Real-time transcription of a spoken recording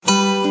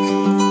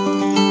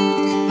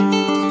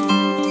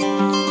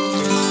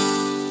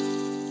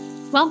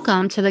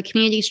Welcome to the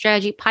Community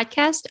Strategy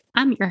Podcast.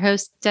 I'm your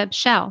host, Deb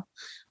Schell.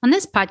 On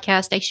this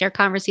podcast, I share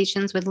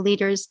conversations with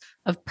leaders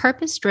of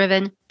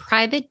purpose-driven,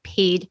 private,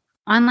 paid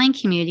online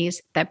communities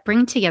that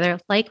bring together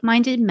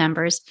like-minded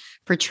members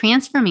for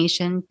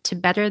transformation to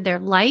better their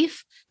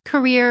life,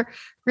 career,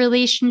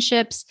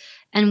 relationships,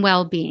 and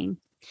well-being.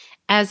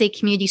 As a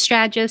community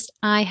strategist,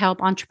 I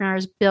help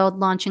entrepreneurs build,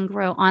 launch, and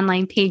grow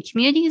online paid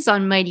communities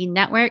on Mighty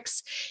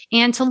Networks.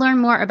 And to learn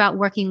more about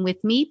working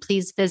with me,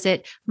 please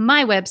visit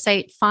my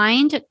website,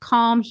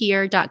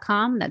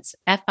 findcalmhere.com. That's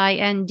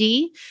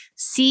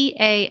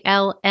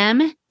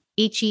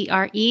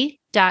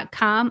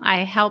FindCalmhere.com.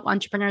 I help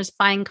entrepreneurs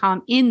find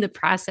calm in the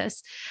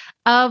process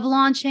of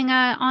launching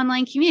an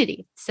online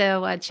community.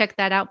 So check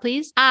that out,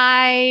 please.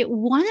 I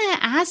want to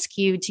ask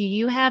you, do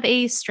you have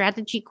a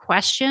strategy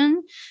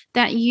question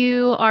that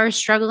you are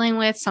struggling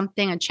with,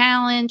 a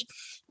challenge?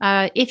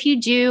 If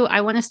you do,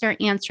 I want to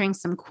start answering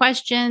some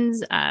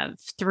questions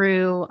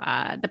through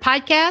the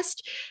podcast.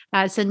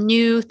 It's a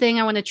new thing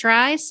I want to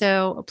try.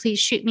 So please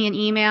shoot me an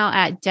email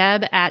at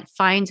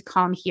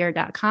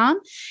deb@findcalmhere.com.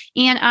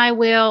 And I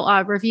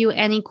will review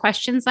any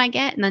questions I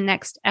get. In the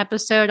next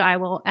episode, I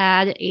will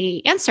add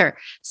a answer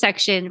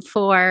section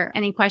for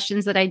any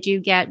questions that I do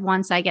get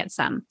once I get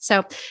some.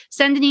 So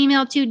send an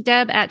email to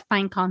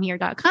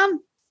deb@findcalmhere.com.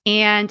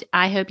 And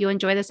I hope you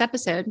enjoy this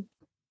episode.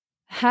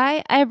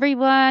 Hi,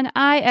 everyone.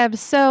 I am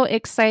so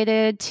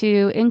excited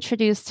to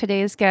introduce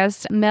today's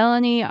guest.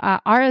 Melanie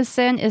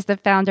Arison is the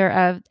founder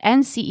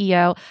and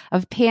CEO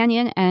of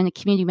Panion, and a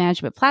community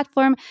management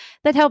platform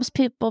that helps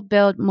people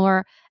build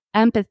more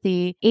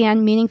empathy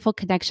and meaningful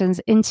connections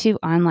into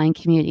online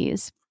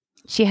communities.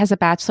 She has a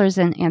bachelor's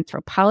in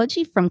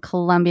anthropology from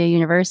Columbia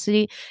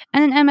University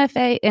and an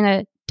MFA in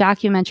a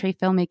documentary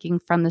filmmaking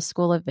from the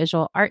School of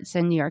Visual Arts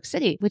in New York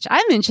City, which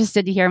I'm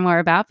interested to hear more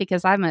about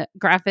because I'm a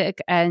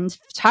graphic and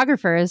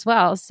photographer as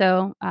well.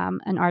 So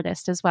an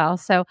artist as well.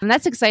 So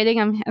that's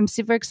exciting. I'm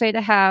super excited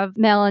to have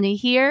Melanie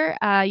here.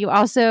 You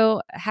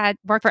also had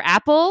worked for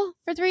Apple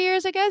for 3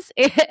 years, I guess,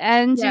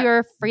 and You're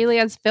a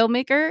freelance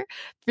filmmaker,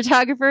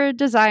 photographer,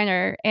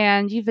 designer,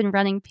 and you've been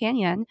running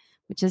Panion,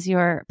 which is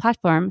your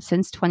platform,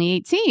 since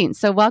 2018.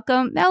 So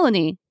welcome,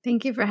 Melanie.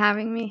 Thank you for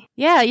having me.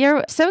 Yeah,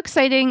 you're so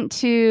exciting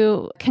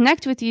to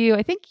connect with you.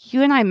 I think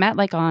you and I met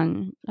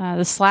on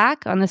the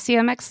Slack, on the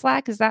CMX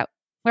Slack. Is that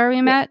where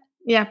we met?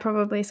 Yeah,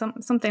 probably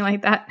something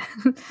like that.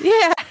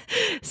 Yeah.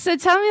 So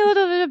tell me a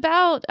little bit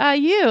about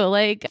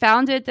you.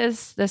 Founded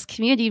this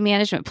community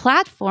management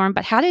platform,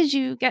 but how did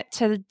you get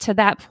to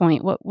that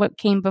point? What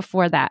came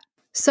before that?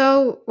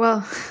 So,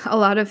 well, a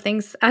lot of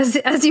things.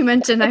 As you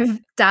mentioned, I've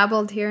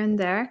dabbled here and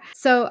there.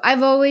 So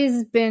I've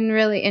always been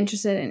really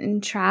interested in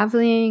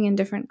traveling and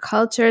different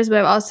cultures, but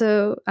I've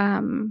also,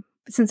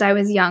 since I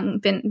was young,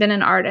 been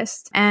an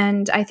artist.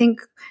 And I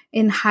think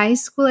in high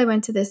school, I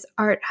went to this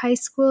art high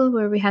school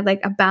where we had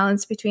a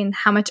balance between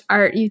how much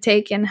art you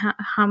take and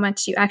how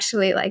much you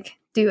actually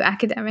do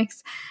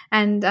academics.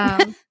 And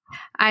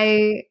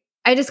I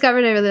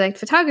discovered I really liked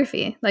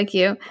photography, like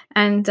you,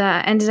 and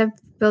ended up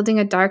building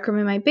a darkroom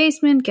in my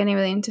basement, getting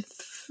really into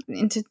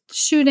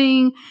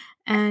shooting.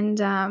 And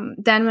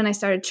then when I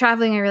started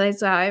traveling, I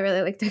realized, wow, I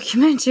really like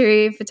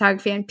documentary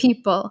photography and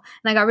people.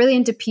 And I got really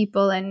into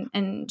people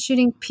and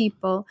shooting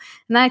people.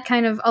 And that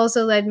kind of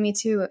also led me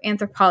to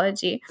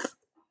anthropology.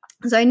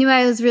 So I knew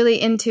I was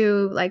really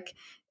into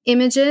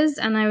images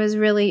and I was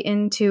really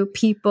into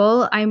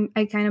people. I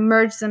kind of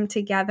merged them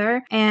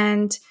together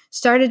and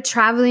started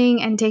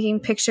traveling and taking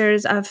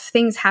pictures of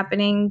things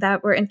happening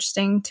that were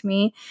interesting to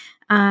me.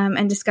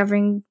 And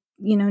discovering,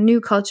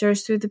 new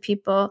cultures through the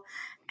people,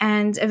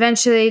 and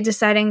eventually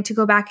deciding to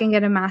go back and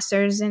get a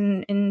master's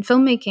in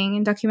filmmaking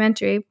and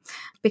documentary,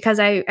 because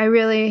I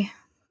really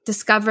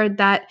discovered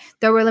that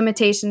there were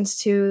limitations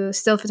to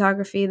still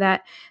photography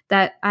that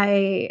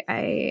I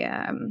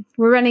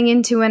were running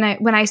into when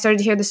I started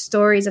to hear the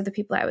stories of the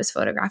people I was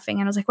photographing,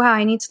 and I was like, wow,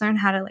 I need to learn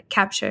how to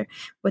capture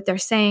what they're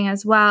saying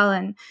as well,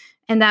 and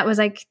that was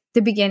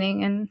the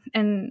beginning,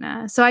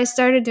 and so I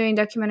started doing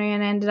documentary,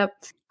 and I ended up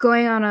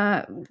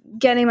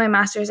getting my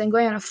master's and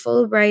going on a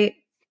Fulbright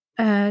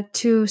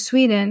to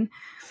Sweden.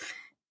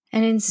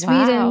 And in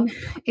Sweden, Wow.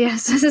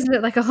 Yes, this is a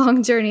bit like a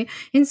long journey.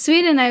 In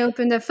Sweden, I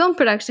opened a film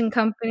production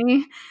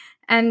company,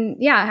 and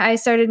I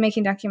started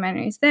making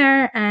documentaries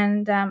there.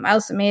 And I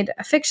also made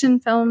a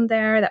fiction film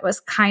there that was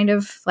kind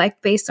of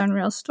based on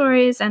real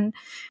stories. And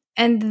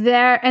a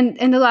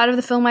lot of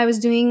the film I was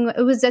doing,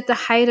 it was at the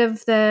height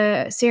of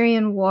the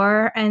Syrian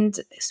war, and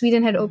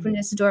Sweden had opened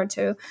its door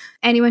to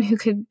anyone who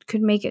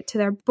could make it to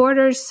their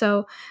borders.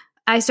 So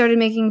I started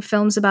making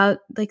films about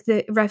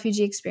the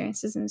refugee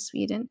experiences in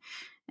Sweden.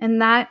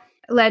 And that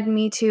led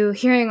me to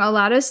hearing a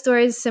lot of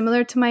stories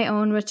similar to my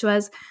own, which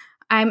was,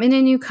 I'm in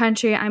a new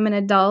country, I'm an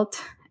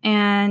adult,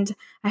 and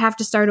I have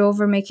to start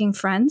over making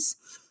friends.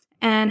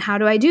 And how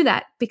do I do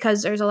that?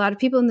 Because there's a lot of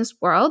people in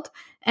this world,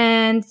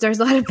 and there's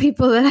a lot of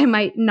people that I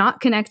might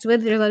not connect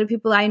with. There's a lot of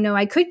people I know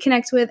I could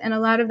connect with, and a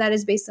lot of that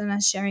is based on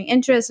us sharing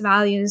interests,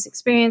 values,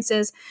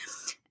 experiences.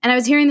 And I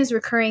was hearing this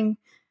recurring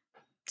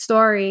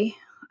story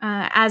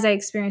as I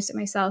experienced it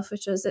myself,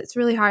 which was it's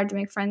really hard to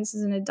make friends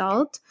as an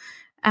adult.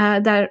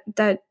 That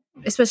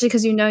especially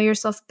because you know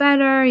yourself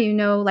better, you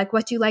know like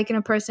what you like in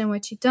a person,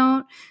 what you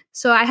don't.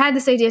 So I had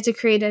this idea to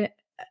create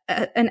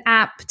an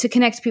app to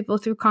connect people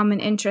through common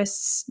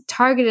interests,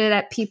 targeted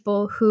at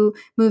people who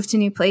moved to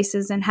new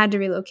places and had to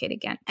relocate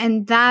again.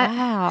 And that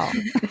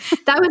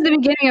that was the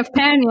beginning of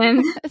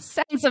Panion.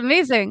 Sounds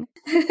amazing.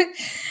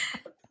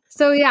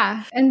 So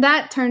yeah, and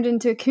that turned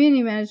into a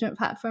community management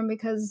platform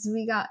because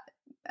we got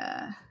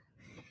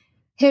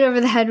hit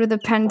over the head with a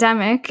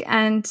pandemic,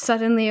 and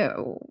suddenly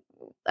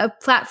a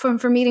platform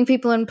for meeting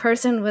people in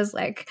person was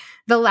like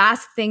the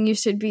last thing you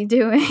should be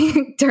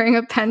doing during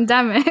a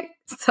pandemic.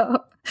 So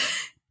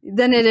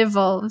then it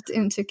evolved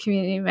into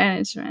community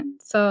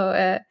management.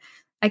 So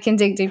I can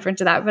dig deeper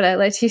into that, but I'll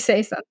let you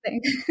say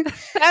something.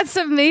 That's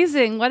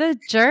amazing. What a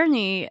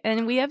journey.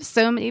 And we have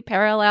so many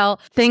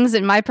parallel things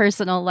in my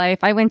personal life.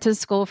 I went to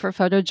school for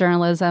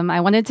photojournalism.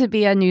 I wanted to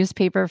be a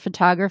newspaper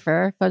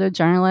photographer,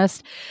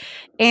 photojournalist.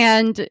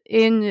 And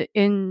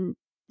in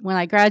when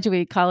I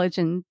graduated college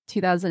in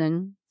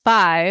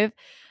 2005,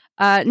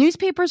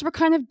 newspapers were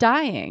kind of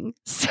dying.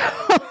 So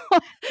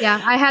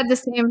yeah, I had the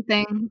same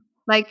thing.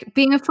 Like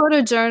being a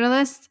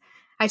photojournalist,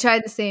 I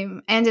tried the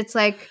same. And it's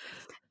like,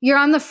 you're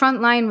on the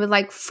front line with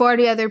like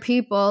 40 other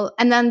people.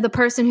 And then the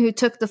person who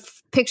took the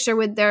picture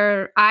with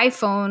their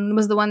iPhone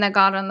was the one that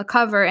got on the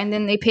cover. And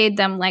then they paid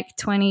them like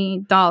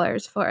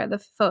 $20 for the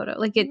photo.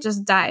 Like it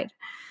just died.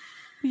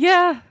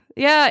 Yeah,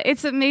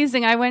 it's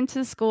amazing. I went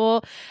to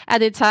school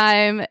at a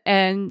time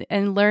and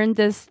learned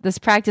this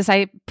practice.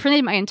 I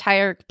printed my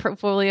entire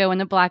portfolio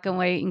in a black and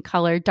white and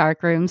color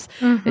dark rooms.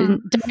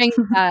 And during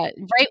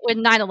right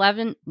when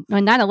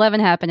 9/11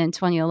 happened in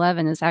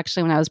 2011 is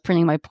actually when I was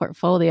printing my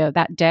portfolio.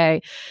 That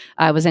day,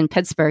 I was in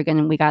Pittsburgh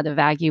and we got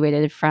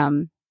evacuated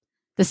from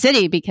the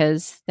city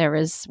because there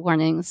was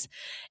warnings,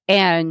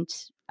 and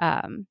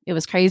it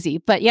was crazy.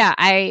 But yeah,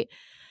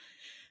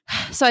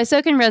 So I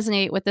so can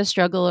resonate with the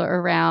struggle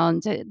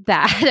around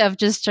that of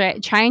just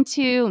trying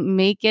to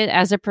make it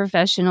as a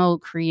professional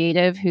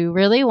creative who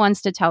really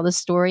wants to tell the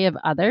story of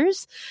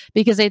others,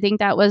 because I think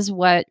that was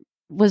what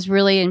was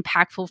really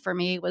impactful for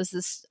me was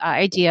this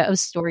idea of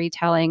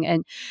storytelling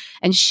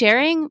and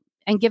sharing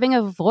and giving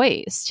a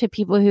voice to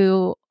people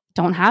who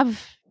don't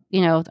have,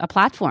 a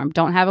platform,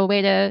 don't have a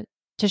way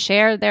to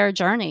share their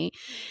journey.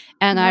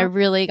 And I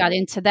really got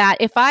into that.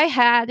 If I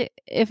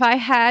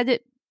had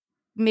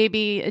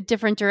maybe a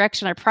different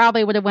direction, I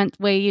probably would have went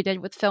the way you did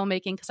with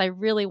filmmaking, because I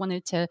really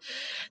wanted to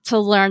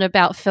learn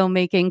about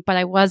filmmaking, but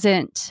I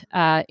wasn't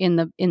in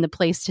the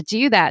place to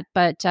do that.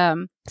 But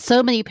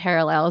so many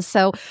parallels.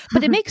 So,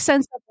 but it makes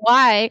sense of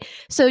why.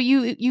 So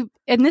you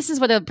and this is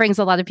what brings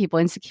a lot of people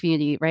into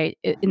community, right,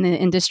 in the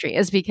industry,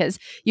 is because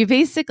you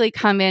basically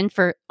come in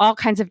for all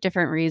kinds of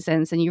different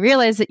reasons, and you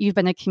realize that you've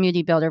been a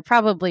community builder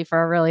probably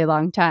for a really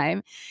long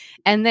time,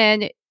 and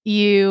then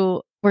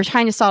you were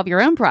trying to solve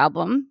your own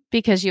problem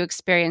because you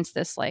experienced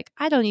this, like,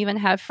 I don't even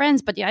have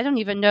friends, but I don't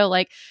even know,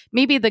 like,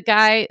 maybe the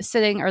guy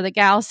sitting or the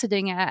gal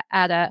sitting at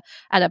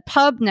a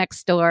pub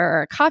next door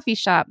or a coffee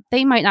shop,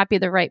 they might not be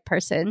the right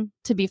person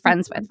to be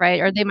friends with, right?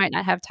 Or they might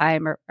not have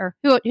time, or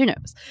who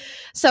knows?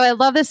 So I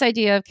love this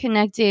idea of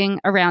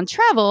connecting around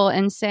travel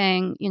and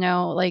saying,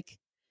 like,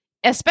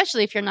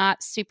 especially if you're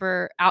not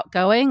super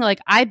outgoing,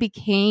 like I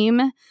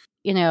became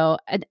an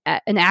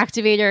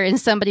activator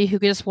and somebody who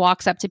just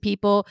walks up to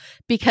people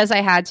because I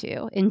had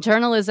to. In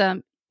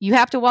journalism, you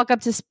have to walk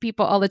up to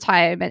people all the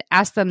time and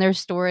ask them their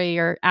story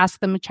or ask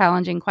them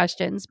challenging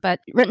questions.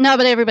 But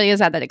everybody has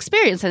had that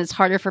experience, and it's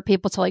harder for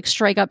people to like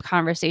strike up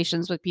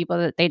conversations with people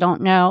that they don't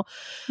know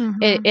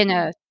in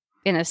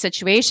a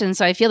situation.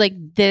 So I feel like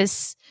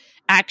this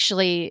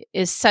actually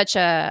is such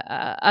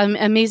an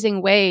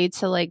amazing way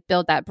to like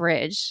build that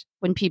bridge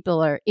when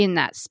people are in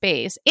that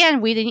space.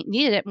 And we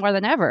needed it more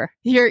than ever.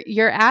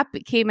 Your app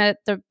came at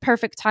the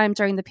perfect time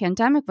during the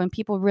pandemic when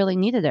people really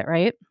needed it,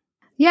 right?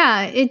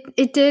 Yeah,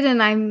 it did.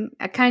 And I'm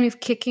kind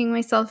of kicking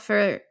myself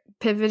for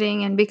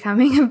pivoting and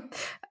becoming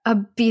a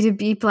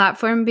B2B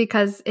platform,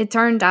 because it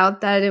turned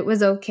out that it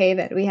was okay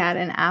that we had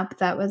an app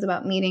that was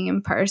about meeting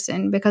in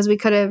person, because we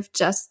could have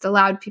just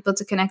allowed people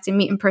to connect and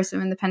meet in person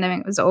when the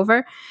pandemic was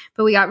over.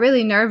 But we got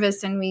really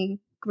nervous and we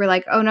were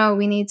like, oh no,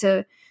 we need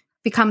to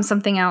become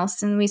something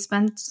else. And we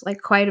spent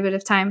like quite a bit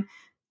of time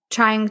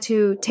trying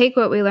to take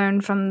what we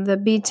learned from the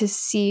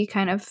B2C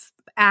kind of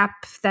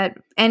app that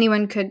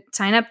anyone could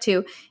sign up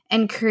to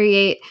and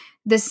create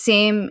the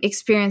same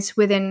experience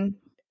within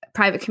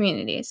private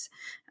communities.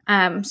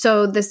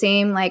 So the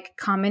same like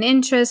common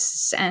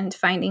interests and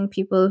finding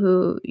people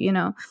who,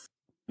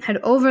 had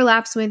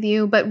overlaps with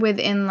you, but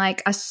within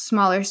like a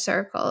smaller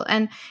circle.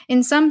 And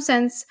in some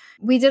sense,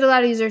 we did a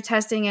lot of user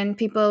testing and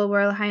people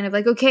were kind of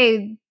like,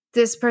 okay,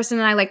 this person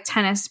and I like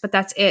tennis, but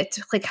that's it.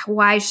 Like,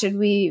 why should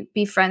we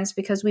be friends?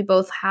 Because we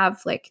both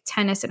have like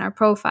tennis in our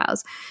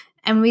profiles.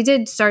 And we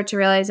did start to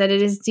realize that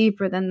it is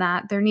deeper than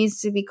that. There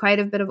needs to be quite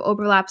a bit of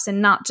overlaps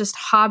and not just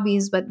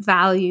hobbies, but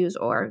values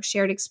or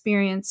shared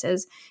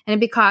experiences. And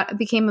it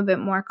became a bit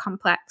more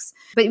complex.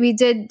 But we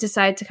did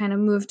decide to kind of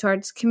move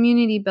towards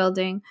community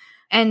building.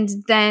 And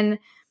then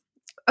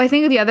I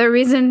think the other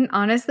reason,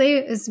 honestly,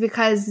 is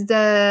because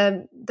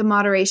the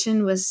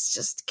moderation was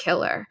just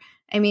killer.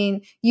 I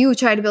mean, you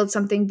try to build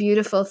something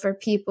beautiful for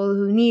people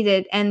who need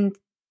it, and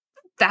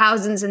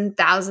thousands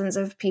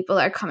of people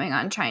are coming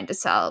on trying to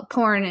sell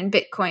porn and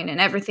Bitcoin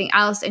and everything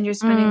else. And you're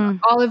spending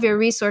all of your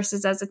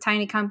resources as a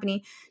tiny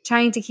company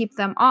trying to keep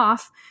them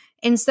off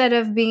instead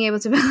of being able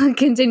to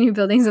continue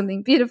building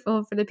something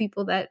beautiful for the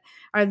people that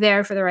are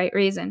there for the right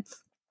reason.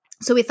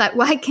 So we thought,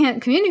 why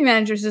can't community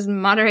managers just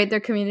moderate their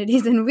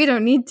communities, and we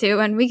don't need to,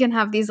 and we can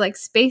have these like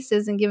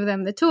spaces and give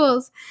them the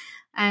tools.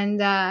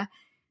 And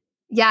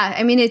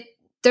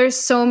there's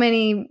so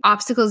many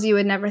obstacles you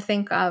would never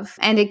think of,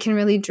 and it can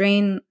really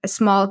drain a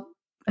small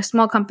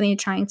company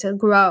trying to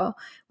grow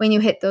when you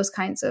hit those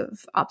kinds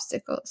of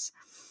obstacles.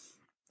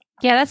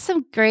 Yeah, that's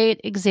some great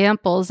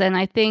examples. And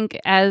I think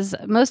as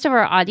most of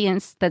our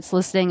audience that's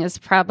listening is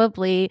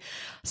probably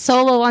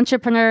solo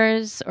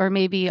entrepreneurs or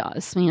maybe,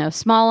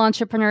 small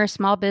entrepreneurs,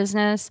 small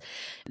business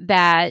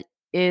that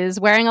is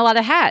wearing a lot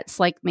of hats.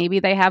 Like maybe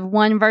they have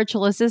one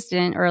virtual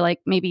assistant or like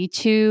maybe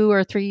 2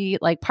 or 3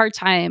 like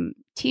part-time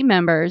team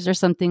members or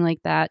something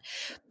like that.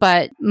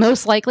 But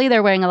most likely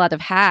they're wearing a lot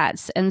of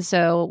hats. And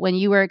so when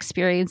you were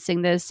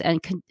experiencing this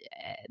and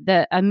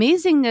the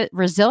amazing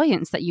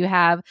resilience that you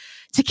have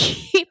to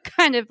keep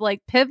kind of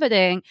like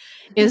pivoting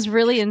is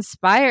really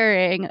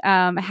inspiring.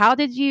 How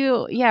did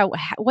you,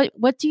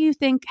 what do you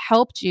think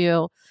helped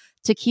you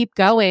to keep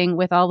going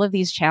with all of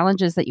these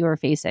challenges that you were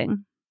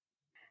facing?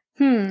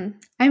 I'm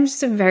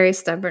just a very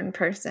stubborn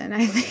person,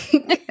 I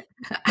think,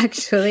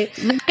 actually.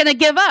 Not going to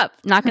give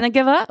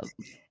up.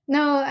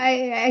 No,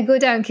 I go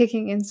down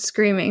kicking and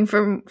screaming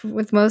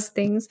with most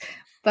things,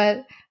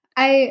 but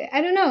I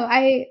don't know.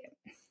 I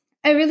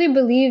really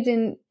believed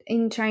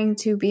in trying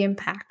to be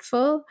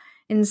impactful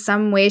in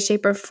some way,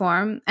 shape, or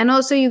form. And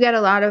also you get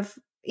a lot of,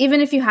 even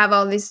if you have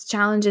all these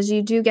challenges,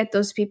 you do get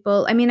those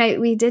people. I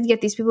mean, we did get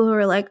these people who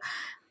were like,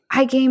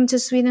 I came to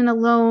Sweden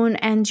alone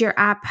and your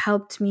app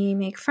helped me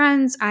make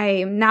friends. I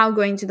am now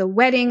going to the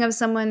wedding of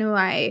someone who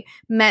I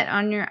met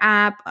on your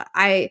app.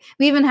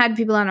 We even had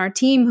people on our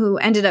team who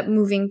ended up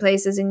moving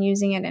places and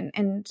using it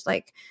and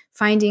like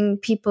finding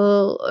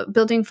people,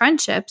 building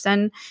friendships.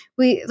 And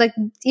we like,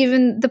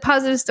 even the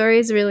positive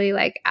stories really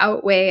like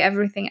outweigh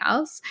everything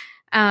else.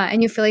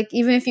 And you feel like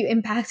even if you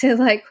impacted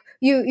like,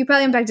 you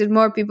probably impacted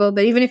more people,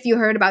 but even if you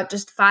heard about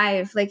just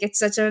 5, like it's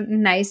such a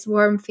nice,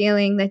 warm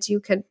feeling that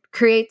you could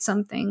create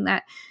something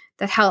that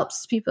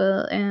helps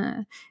people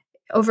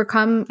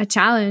overcome a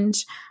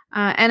challenge.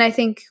 And I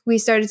think we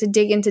started to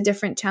dig into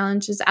different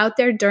challenges out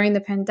there during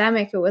the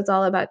pandemic. It was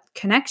all about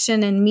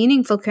connection and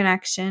meaningful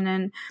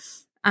connection.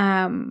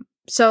 And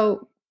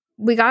so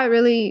we got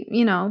really,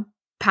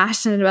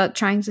 passionate about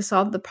trying to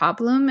solve the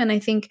problem. And I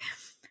think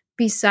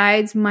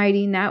besides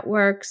Mighty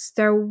Networks,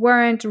 there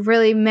weren't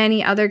really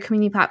many other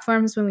community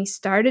platforms when we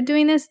started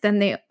doing this. Then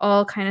they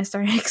all kind of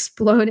started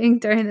exploding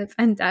during the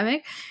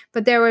pandemic.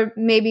 But there were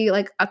maybe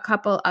like a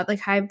couple,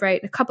 like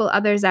Highbright, a couple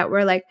others that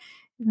were like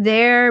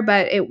there,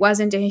 but it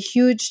wasn't a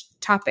huge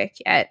topic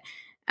yet.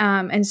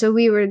 And so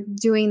we were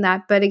doing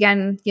that. But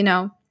again,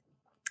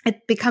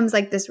 it becomes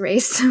like this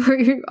race where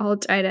you all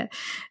try to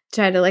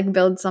like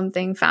build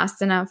something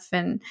fast enough.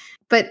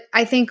 But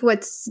I think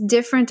what's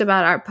different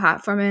about our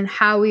platform and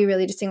how we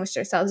really distinguished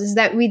ourselves is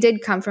that we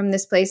did come from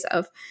this place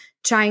of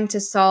trying to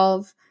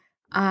solve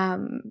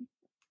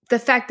the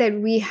fact that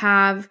we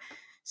have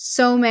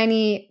so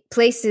many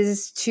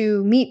places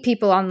to meet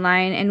people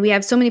online and we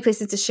have so many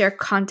places to share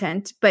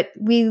content, but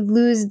we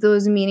lose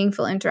those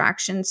meaningful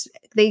interactions.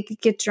 They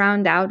get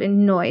drowned out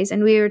in noise.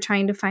 And we were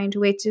trying to find a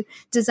way to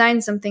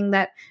design something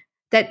that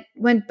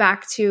went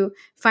back to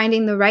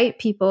finding the right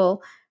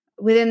people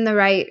within the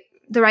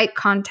right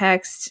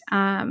context,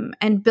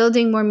 and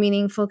building more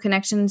meaningful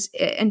connections.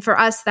 And for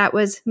us, that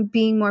was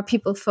being more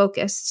people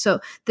focused. So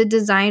the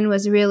design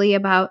was really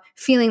about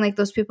feeling like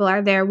those people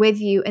are there with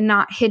you and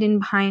not hidden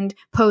behind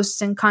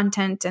posts and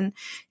content. And,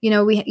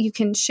 you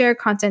can share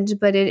content,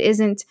 but it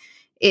isn't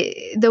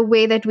the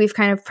way that we've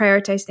kind of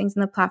prioritized things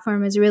in the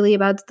platform is really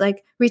about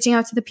like reaching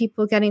out to the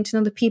people, getting to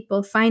know the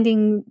people,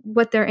 finding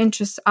what their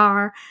interests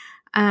are.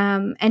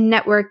 And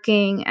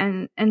networking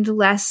and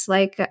less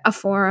like a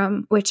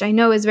forum, which I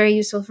know is very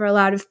useful for a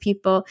lot of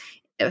people,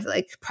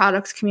 like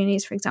product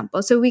communities, for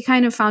example. So we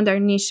kind of found our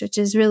niche, which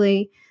is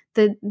really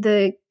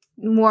the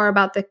more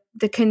about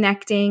the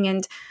connecting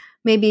and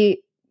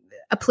maybe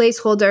a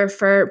placeholder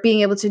for being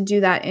able to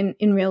do that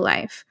in real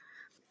life.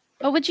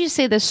 What would you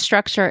say the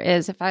structure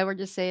is? If I were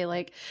to say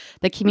like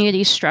the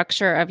community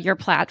structure of your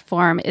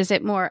platform, is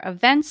it more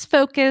events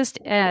focused?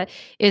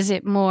 Is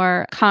it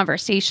more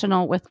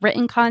conversational with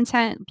written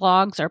content,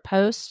 blogs or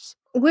posts?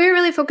 We're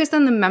really focused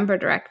on the member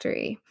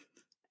directory.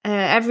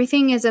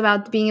 Everything is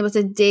about being able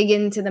to dig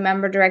into the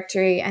member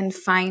directory and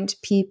find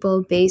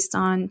people based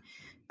on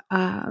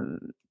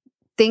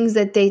things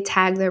that they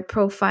tag their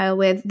profile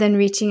with, then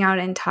reaching out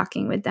and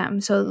talking with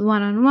them. So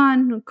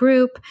one-on-one,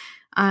 group.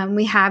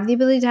 We have the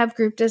ability to have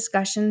group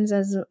discussions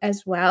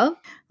as well,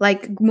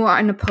 like more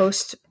in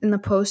the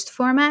post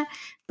format.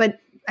 But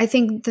I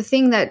think the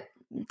thing that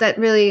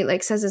really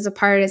like sets us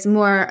apart is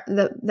more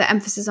the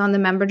emphasis on the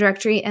member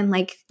directory and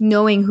like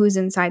knowing who's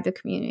inside the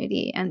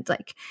community and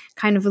like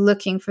kind of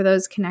looking for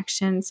those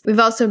connections. We've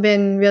also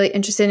been really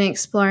interested in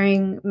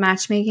exploring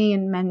matchmaking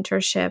and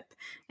mentorship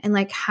and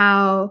like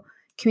how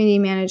community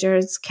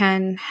managers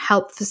can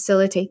help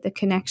facilitate the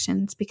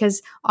connections,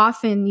 because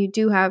often you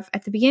do have,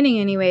 at the beginning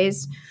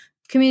anyways,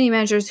 community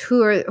managers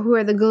who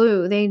are the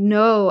glue. They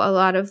know a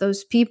lot of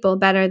those people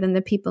better than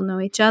the people know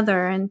each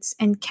other, and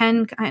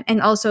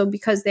also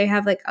because they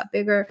have like a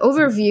bigger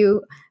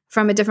overview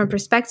from a different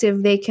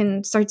perspective, they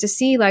can start to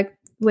see like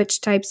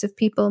which types of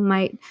people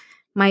might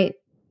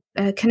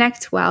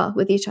connect well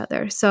with each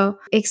other. So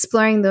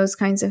exploring those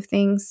kinds of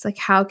things, like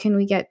how can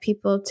we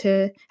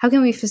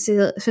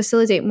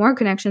facilitate more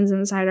connections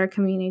inside our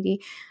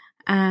community,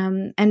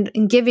 and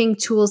giving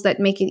tools that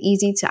make it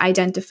easy to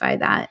identify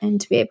that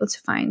and to be able to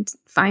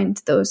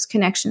find those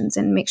connections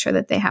and make sure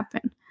that they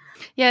happen.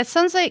 Yeah, it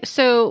sounds like,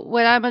 so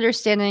what I'm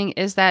understanding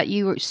is that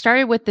you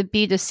started with the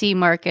B2C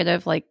market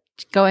of like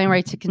going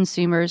right to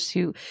consumers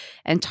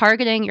and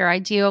targeting your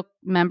ideal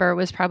member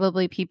was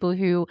probably people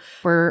who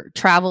were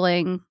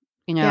traveling,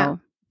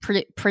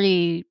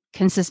 pretty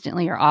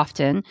consistently or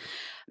often.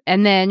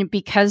 And then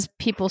because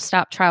people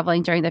stopped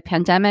traveling during the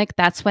pandemic,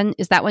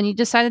 is that when you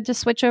decided to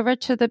switch over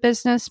to the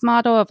business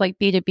model of like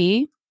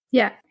B2B?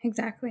 Yeah,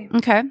 exactly.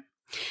 Okay.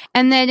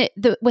 And then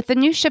with the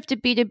new shift to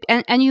B2B,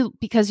 and you,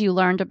 because you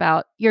learned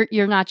about,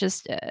 you're not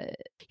just,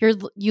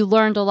 you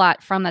learned a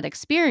lot from that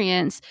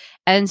experience.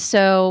 And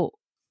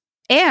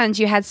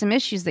you had some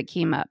issues that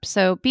came up.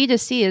 So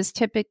B2C is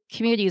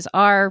communities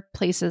are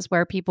places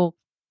where people,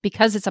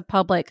 because it's a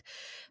public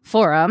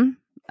forum,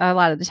 a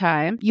lot of the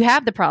time, you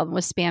have the problem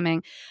with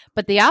spamming.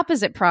 But the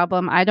opposite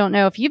problem, I don't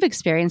know if you've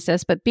experienced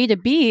this, but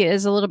B2B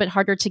is a little bit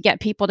harder to get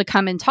people to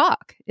come and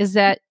talk. Is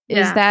that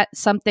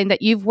something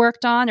that you've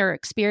worked on or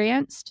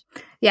experienced?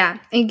 Yeah,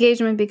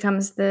 engagement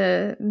becomes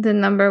the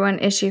number one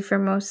issue for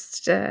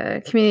most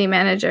community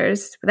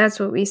managers. That's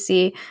what we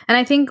see. And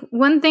I think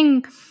one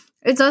thing,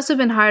 it's also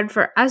been hard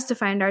for us to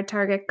find our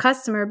target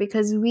customer,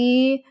 because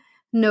we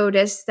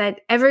notice that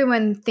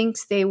everyone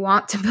thinks they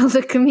want to build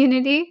a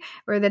community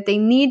or that they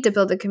need to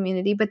build a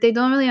community, but they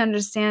don't really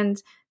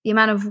understand the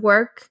amount of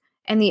work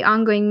and the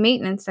ongoing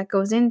maintenance that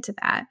goes into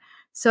that.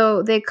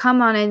 So they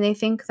come on and they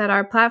think that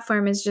our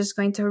platform is just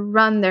going to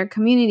run their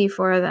community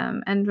for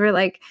them. And we're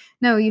like,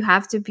 no, you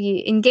have to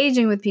be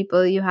engaging with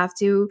people. You have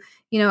to,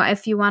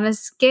 if you want to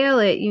scale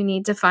it, you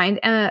need to find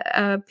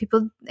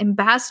people,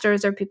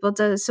 ambassadors or people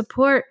to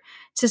support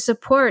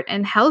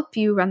and help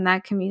you run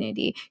that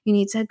community. You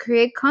need to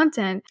create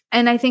content.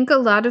 And I think a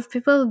lot of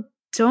people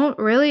don't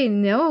really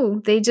know.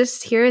 They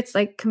just hear it's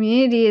like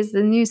community is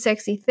the new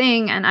sexy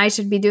thing and I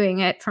should be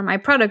doing it for my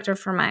product or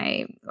for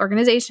my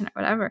organization or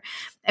whatever.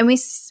 And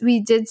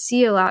we did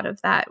see a lot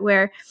of that,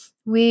 where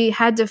we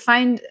had to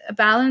find a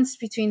balance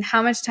between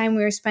how much time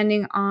we were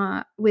spending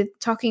with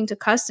talking to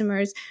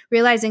customers,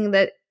 realizing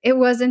that it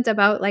wasn't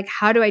about like,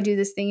 how do I do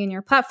this thing in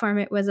your platform?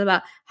 It was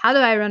about, how do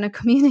I run a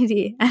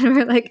community? And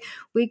we're like,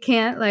 we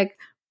can't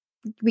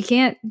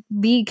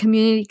be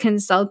community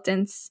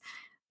consultants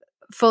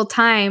full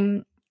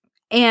time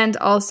and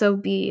also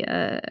be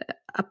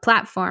a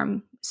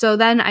platform. So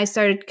then I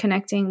started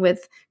connecting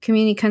with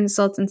community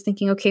consultants,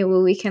 thinking, okay,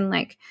 well, we can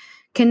like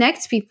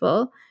connect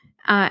people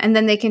and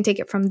then they can take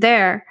it from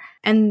there.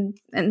 And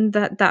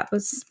that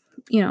was,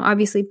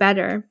 obviously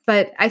better.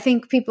 But I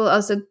think people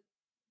also,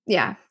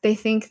 they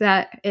think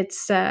that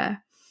it's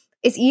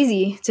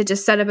easy to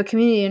just set up a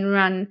community and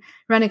run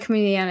a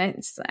community. And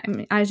it's,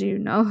 as you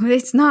know,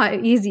 it's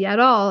not easy at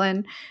all.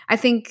 And I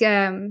think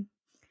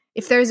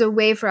if there's a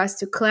way for us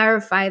to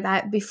clarify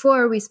that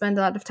before we spend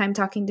a lot of time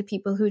talking to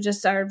people who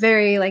just are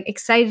very like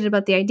excited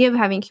about the idea of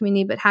having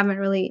community, but haven't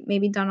really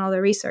maybe done all the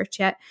research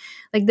yet.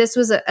 Like this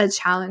was a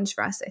challenge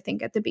for us, I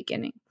think, at the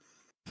beginning.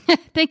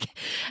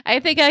 I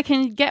think I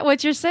can get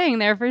what you're saying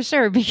there for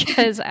sure,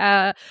 because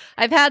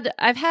I've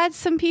had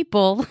some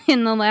people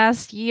in the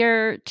last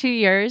 2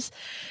 years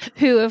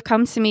who have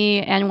come to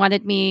me and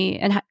wanted me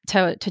and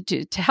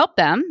to help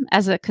them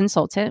as a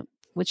consultant,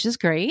 which is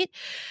great.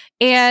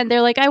 And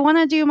they're like, I want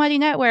to do Mighty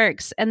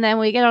Networks. And then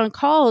we get on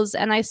calls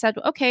and I said,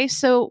 okay,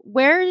 so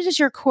where does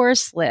your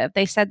course live?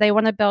 They said they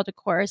want to build a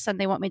course and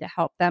they want me to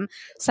help them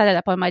set it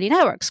up on Mighty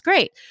Networks.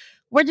 Great.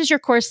 Where does your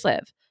course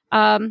live?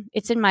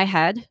 It's in my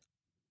head.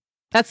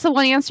 That's the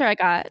one answer I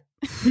got.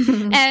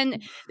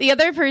 And the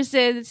other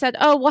person said,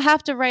 oh, we'll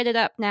have to write it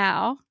up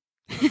now.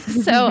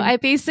 So I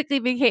basically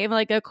became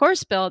like a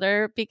course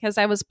builder, because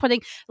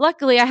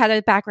luckily I had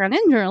a background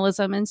in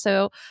journalism. And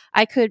so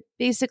I could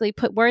basically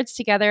put words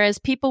together as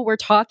people were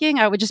talking.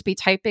 I would just be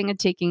typing and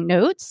taking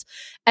notes,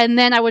 and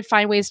then I would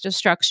find ways to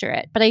structure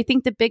it. But I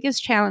think the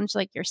biggest challenge,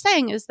 like you're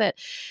saying, is that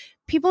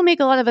people make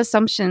a lot of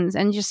assumptions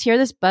and just hear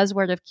this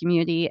buzzword of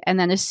community and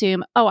then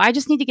assume, oh, I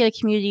just need to get a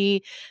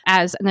community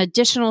as an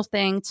additional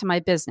thing to my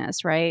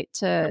business, right?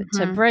 To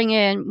bring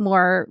in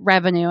more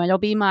revenue, and it'll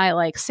be my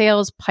like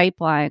sales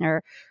pipeline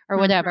or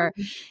whatever.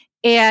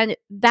 And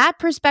that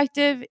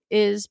perspective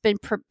is been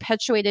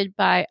perpetuated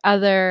by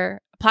other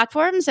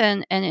platforms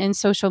and in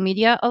social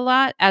media a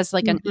lot as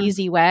like an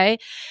easy way.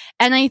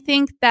 And I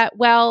think that,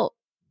 well,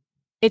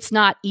 it's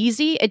not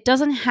easy. It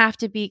doesn't have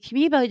to be,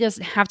 community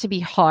doesn't have to be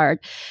hard,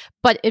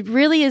 but it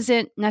really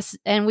isn't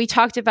and we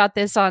talked about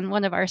this on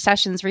one of our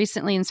sessions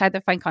recently inside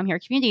the Find Calm Here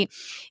community.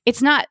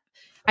 It's not,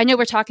 I know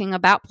we're talking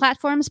about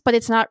platforms, but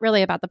it's not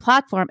really about the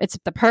platform. It's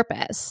the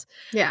purpose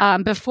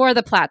before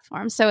the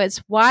platform. So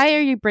it's who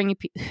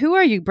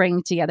are you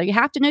bringing together? You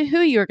have to know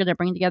who you're going to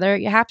bring together.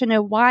 You have to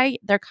know why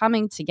they're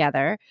coming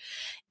together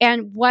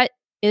and what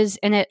is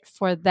in it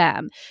for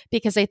them.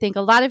 Because I think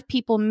a lot of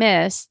people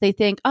they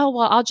think, oh,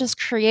 well, I'll just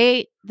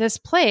create this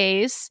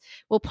place.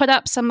 We'll put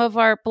up some of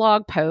our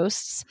blog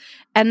posts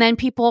and then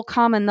people will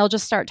come and they'll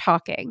just start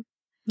talking.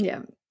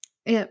 Yeah.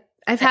 Yeah.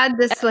 I've had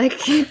this like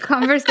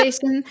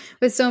conversation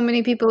with so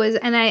many people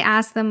and I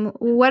ask them,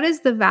 what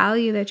is the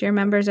value that your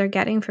members are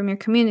getting from your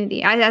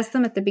community? I ask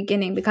them at the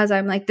beginning because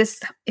I'm like,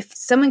 this, if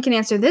someone can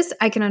answer this,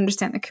 I can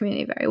understand the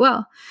community very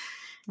well.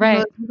 Right.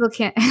 Most people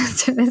can't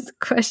answer this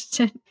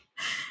question.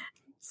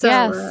 So,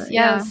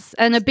 yes.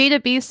 And a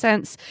B2B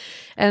sense,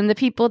 and the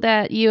people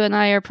that you and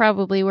I are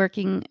probably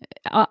working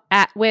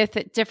with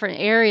at different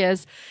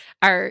areas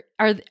are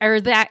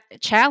that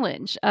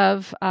challenge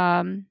of,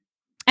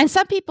 and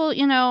some people,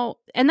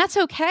 and that's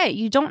okay.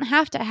 You don't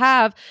have to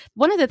have,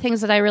 one of the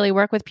things that I really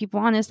work with people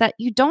on is that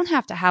you don't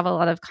have to have a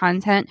lot of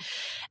content.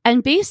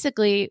 And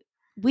basically,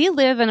 we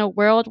live in a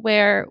world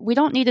where we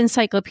don't need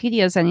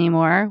encyclopedias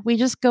anymore. We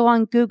just go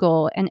on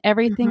Google and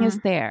everything is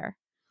there.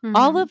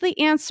 All of the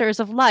answers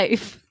of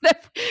life.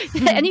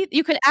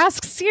 You could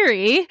ask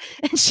Siri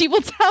and she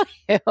will tell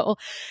you.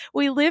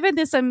 We live in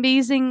this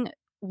amazing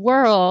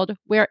world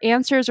where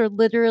answers are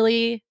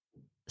literally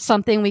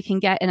something we can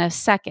get in a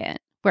second.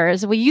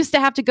 Whereas we used to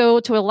have to go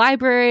to a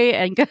library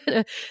and go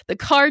to the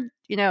card,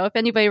 if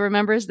anybody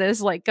remembers this,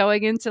 like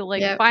going into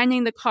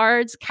finding the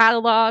cards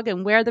catalog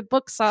and where the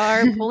books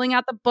are, pulling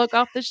out the book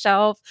off the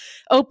shelf,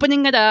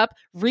 opening it up,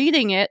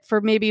 reading it for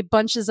maybe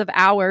bunches of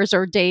hours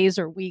or days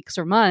or weeks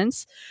or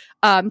months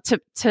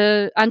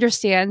to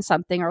understand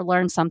something or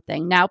learn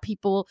something. Now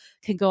people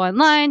can go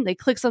online, they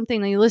click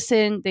something, they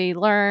listen, they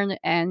learn,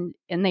 and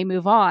they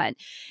move on.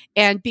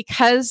 And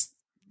because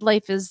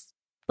life is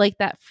like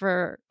that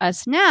for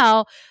us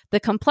now, the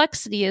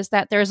complexity is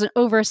that there's an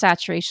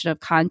oversaturation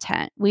of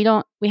content. We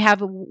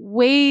have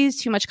way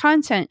too much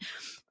content.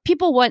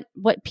 People want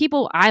what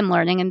people I'm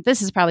learning, and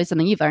this is probably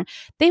something you've learned,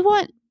 they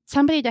want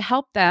somebody to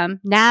help them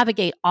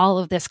navigate all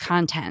of this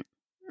content.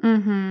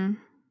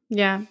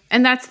 Yeah.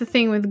 And that's the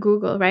thing with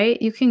Google,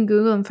 right? You can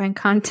Google and find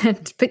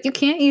content, but you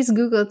can't use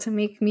Google to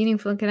make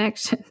meaningful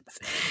connections.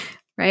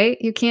 Right?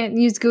 You can't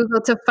use Google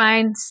to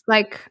find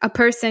like a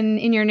person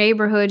in your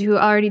neighborhood who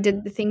already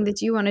did the thing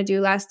that you want to do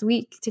last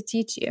week to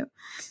teach you.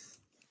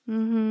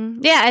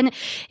 Yeah. And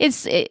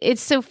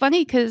it's so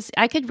funny because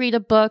I could read a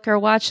book or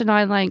watch an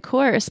online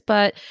course,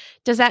 but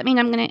does that mean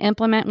I'm going to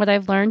implement what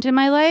I've learned in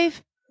my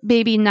life?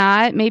 Maybe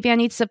not. Maybe I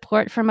need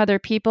support from other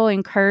people,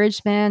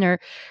 encouragement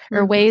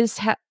or ways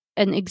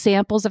and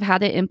examples of how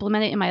to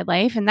implement it in my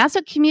life. And that's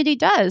what community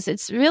does.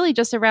 It's really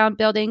just around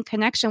building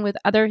connection with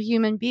other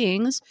human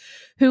beings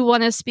who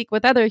want to speak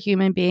with other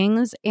human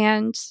beings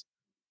and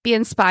be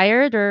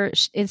inspired or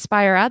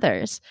inspire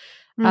others.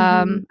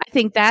 I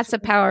think that's a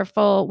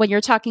powerful, when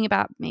you're talking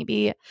about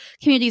maybe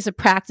communities of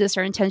practice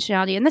or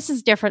intentionality, and this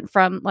is different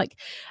from like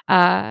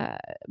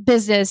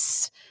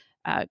business,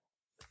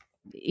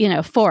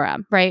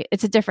 forum, right?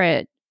 It's a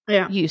different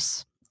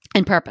use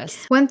and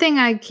purpose. One thing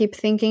I keep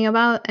thinking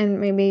about, and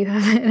maybe you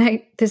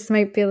haven't, this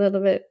might be a little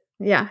bit,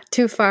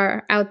 too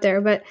far out there,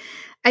 but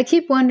I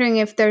keep wondering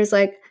if there's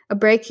like a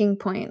breaking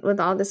point with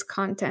all this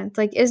content.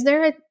 Like, is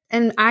there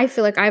and I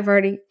feel like I've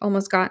already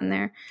almost gotten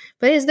there,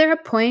 but is there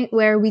a point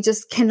where we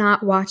just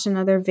cannot watch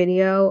another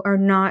video or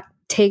not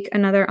take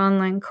another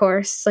online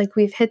course? Like,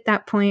 we've hit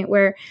that point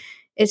where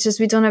it's just,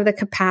 we don't have the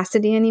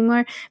capacity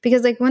anymore.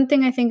 Because like one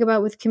thing I think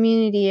about with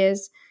community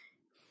is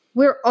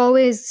we're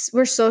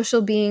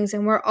social beings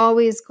and we're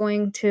always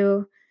going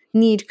to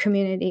need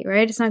community,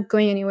 right? It's not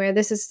going anywhere.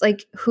 This is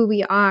like who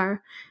we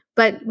are.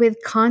 But with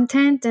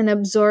content and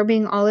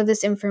absorbing all of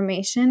this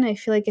information, I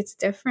feel like it's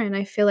different.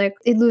 I feel like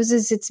it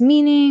loses its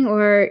meaning,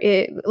 or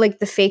like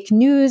the fake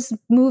news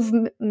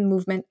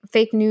movement,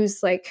 fake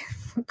news like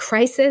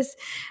crisis,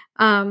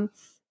 all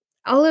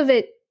of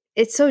it.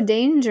 It's so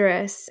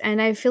dangerous.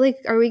 And I feel like,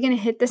 are we going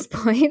to hit this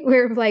point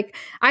where like,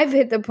 I've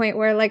hit the point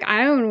where like,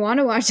 I don't want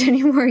to watch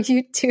any more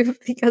YouTube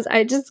because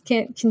I just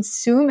can't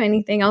consume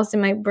anything else in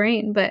my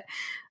brain. But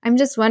I'm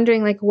just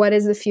wondering, like, what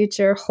does the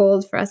future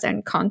hold for us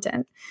and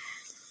content?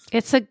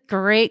 It's a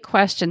great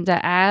question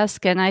to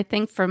ask. And I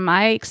think from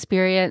my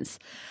experience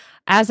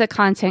as a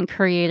content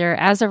creator,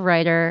 as a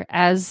writer,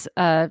 as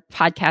a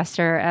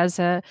podcaster, as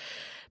a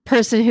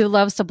person who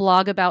loves to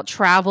blog about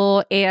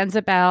travel and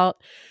about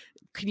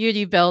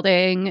community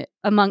building,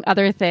 among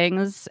other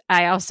things.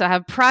 I also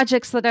have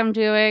projects that I'm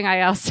doing.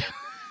 I also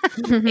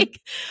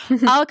like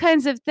all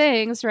kinds of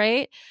things,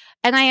 right?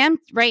 And I am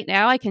right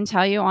now, I can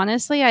tell you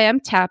honestly, I am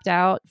tapped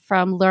out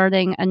from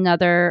learning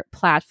another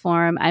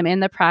platform. I'm in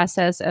the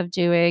process of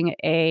doing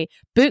a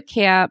boot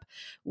camp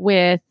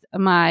with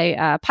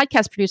my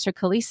podcast producer,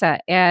 Kalisa,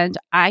 and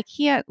I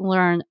can't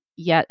learn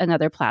yet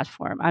another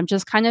platform. I'm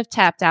just kind of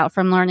tapped out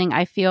from learning.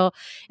 I feel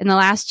in the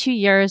last 2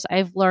 years,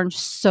 I've learned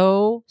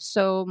so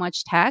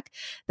much tech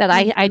that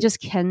I just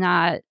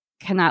cannot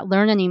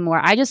learn anymore.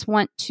 I just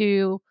want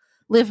to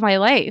live my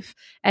life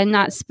and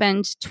not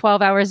spend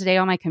 12 hours a day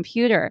on my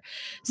computer.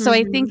 So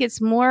I think it's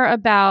more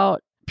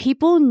about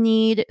people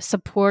need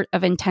support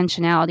of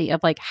intentionality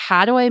of like,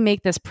 how do I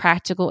make this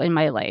practical in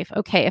my life?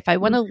 Okay, if I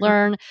want to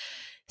learn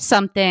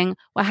something,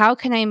 well, how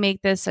can I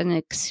make this an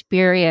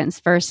experience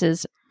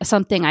versus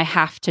something I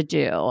have to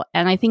do?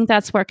 And I think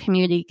that's where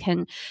community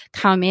can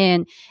come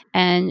in,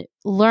 and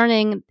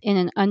learning in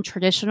an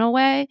untraditional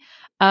way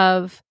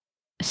of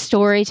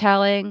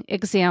storytelling,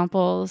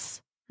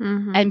 examples,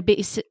 and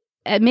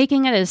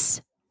making it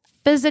as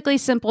physically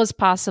simple as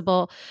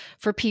possible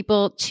for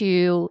people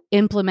to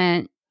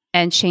implement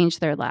and change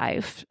their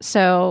life.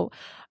 So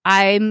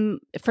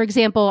for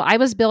example, I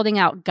was building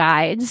out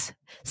guides,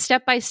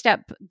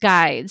 step-by-step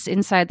guides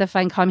inside the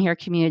Find Calm Here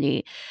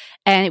community.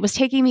 And it was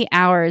taking me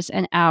hours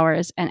and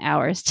hours and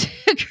hours to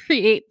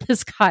create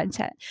this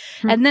content.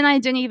 And then I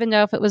didn't even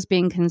know if it was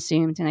being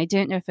consumed, and I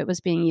didn't know if it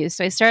was being used.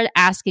 So I started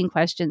asking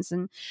questions,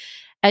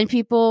 and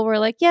people were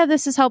like, yeah,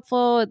 this is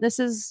helpful, this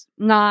is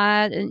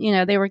not.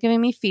 And, they were giving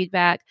me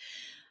feedback.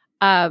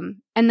 And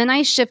then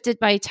I shifted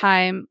my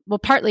time, well,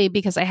 partly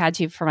because I had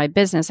to for my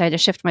business. I had to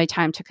shift my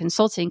time to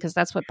consulting because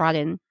that's what brought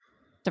in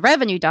the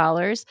revenue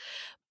dollars.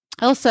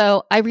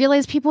 Also, I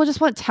realized people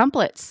just want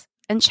templates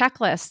and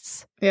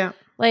checklists. Yeah.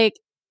 Like,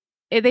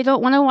 they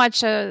don't want to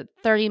watch a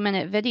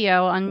 30-minute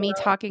video on me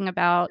talking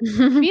about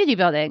community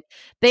building.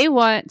 They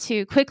want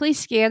to quickly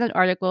scan an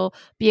article,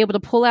 be able to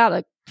pull out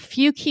a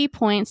few key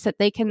points that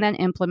they can then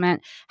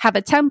implement, have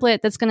a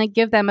template that's going to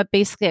give them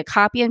basically a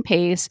copy and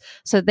paste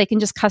so that they can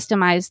just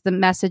customize the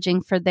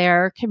messaging for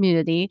their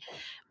community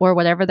or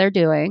whatever they're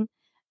doing.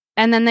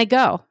 And then they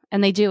go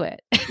and they do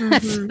it.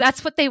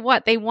 That's what they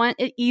want. They want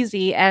it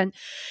easy. And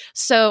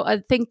so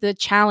I think the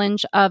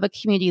challenge of a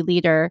community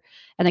leader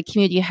and a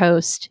community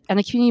host and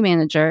a community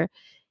manager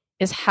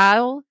is,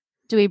 how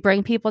do we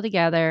bring people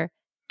together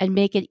and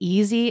make it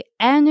easy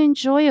and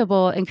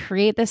enjoyable and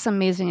create this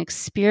amazing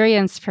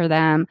experience for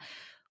them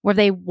where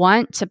they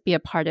want to be a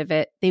part of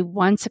it, they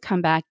want to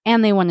come back,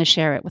 and they want to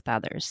share it with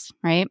others,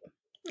 right?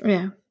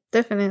 Yeah,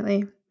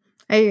 definitely.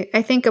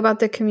 I think about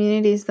the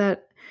communities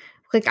that,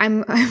 like,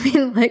 I'm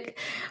in like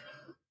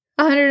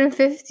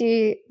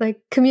 150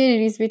 like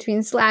communities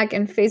between Slack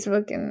and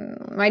Facebook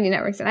and Mighty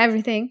Networks and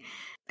everything.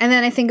 And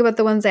then I think about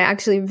the ones I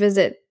actually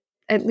visit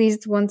at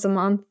least once a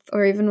month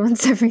or even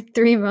once every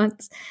 3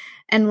 months.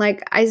 And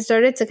like, I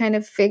started to kind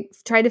of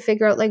try to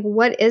figure out, like,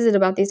 what is it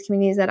about these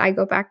communities that I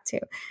go back to?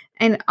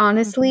 And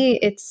honestly,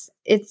 it's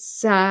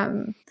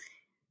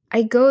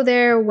I go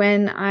there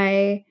when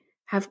I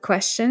have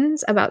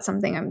questions about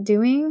something I'm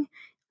doing,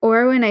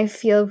 or when I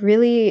feel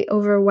really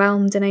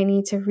overwhelmed and I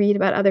need to read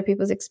about other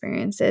people's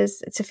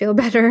experiences to feel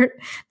better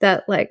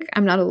that, like,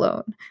 I'm not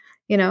alone.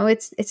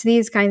 It's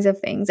these kinds of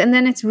things. And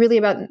then it's really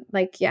about,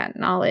 like,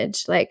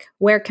 knowledge. Like,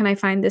 where can I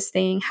find this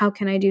thing? How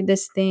can I do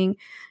this thing?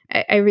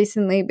 I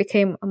recently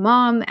became a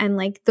mom, and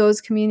like those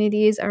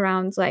communities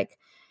around, like,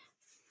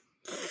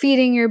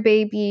 feeding your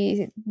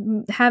baby,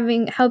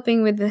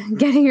 helping with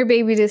getting your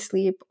baby to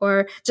sleep,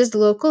 or just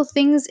local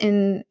things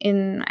in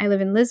I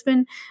live in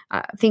Lisbon,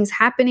 things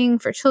happening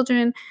for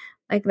children,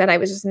 like, that I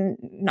was just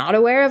not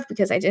aware of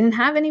because I didn't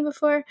have any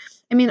before.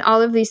 I mean,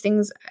 all of these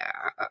things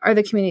are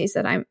the communities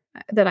that I'm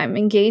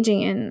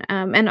engaging in.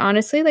 And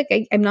honestly, like,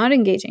 I'm not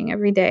engaging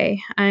every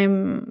day. I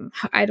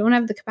don't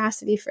have the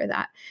capacity for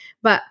that.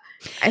 But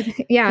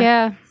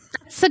yeah.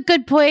 It's a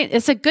good point.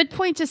 It's a good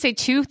point to say.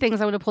 Two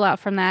things I want to pull out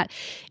from that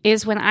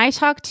is, when I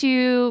talk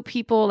to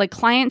people, like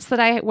clients that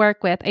I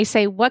work with, I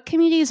say, what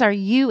communities are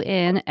you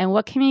in and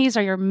what communities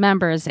are your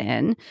members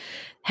in?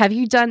 Have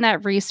you done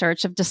that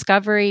research of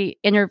discovery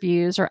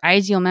interviews or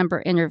ideal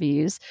member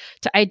interviews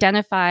to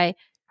identify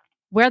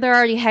where they're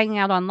already hanging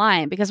out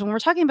online? Because when we're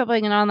talking about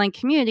building an online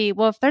community,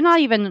 well, if they're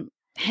not even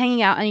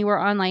hanging out anywhere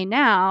online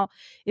now,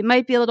 it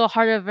might be a little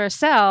harder of a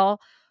sell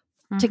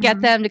to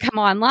get them to come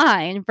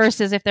online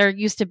versus if they're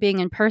used to being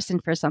in person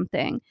for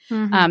something.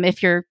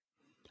 If you're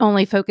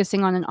only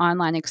focusing on an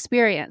online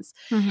experience.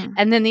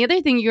 And then the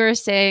other thing you were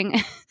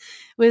saying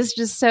was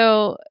just,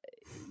 so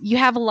you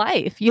have a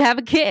life, you have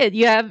a kid,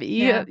 you have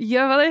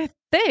other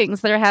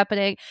things that are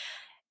happening.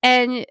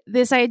 And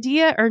this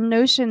idea or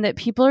notion that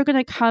people are going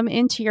to come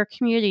into your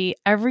community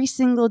every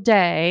single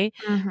day,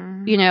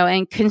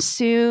 and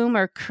consume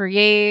or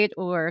create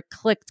or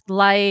click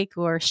like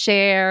or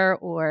share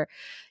or,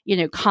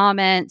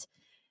 comment,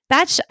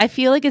 that I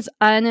feel like it's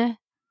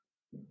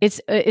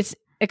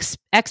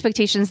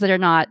expectations that are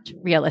not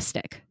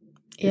realistic.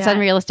 It's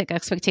unrealistic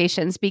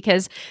expectations,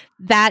 because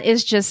that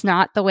is just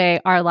not the way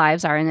our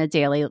lives are in a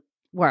daily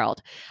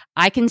world.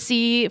 I can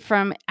see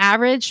from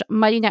average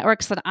Mighty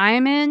networks that I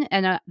am in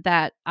and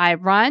that I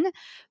run,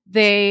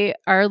 they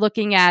are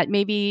looking at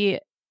maybe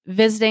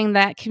visiting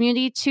that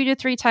community 2 to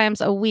 3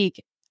 times a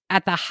week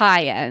at the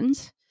high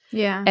end.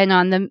 Yeah. And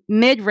on the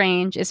mid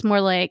range, it's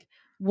more like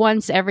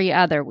once every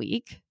other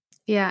week.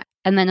 Yeah.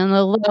 And then on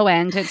the low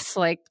end, it's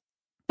like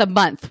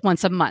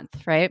once a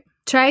month, right?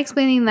 Try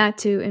explaining that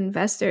to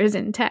investors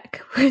in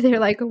tech, where they're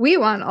like, we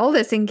want all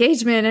this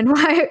engagement, and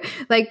why,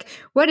 like,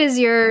 what is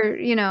your,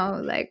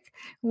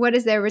 what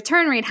is their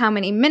return rate? How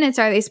many minutes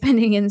are they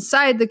spending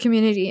inside the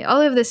community?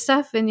 All of this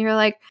stuff. And you're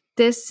like,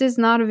 this is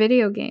not a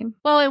video game.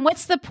 Well, and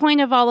what's the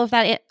point of all of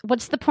that?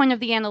 What's the point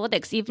of the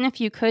analytics? Even if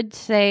you could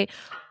say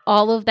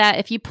all of that,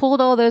 if you pulled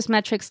all those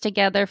metrics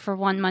together for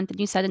 1 month and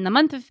you said in the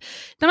month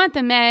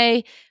of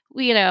May,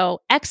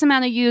 X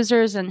amount of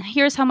users, and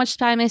here's how much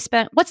time I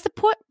spent. What's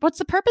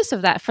the purpose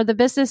of that for the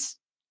business,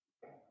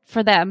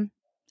 for them?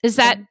 Is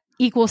that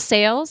equal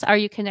sales? Are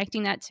you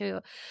connecting that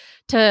to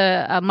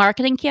a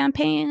marketing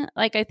campaign?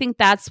 Like, I think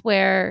that's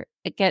where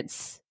it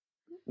gets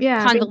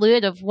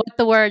convoluted of what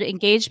the word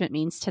engagement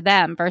means to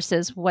them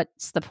versus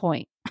what's the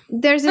point.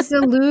 There's this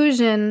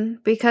illusion,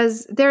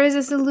 because there is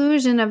this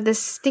illusion of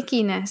this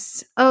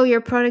stickiness. Oh,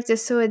 your product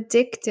is so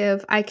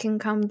addictive, I can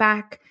come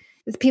back.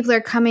 People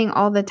are coming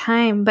all the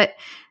time. But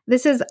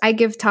I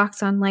give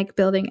talks on like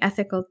building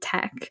ethical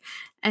tech.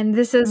 And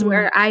this is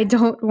where I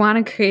don't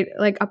want to create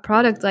like a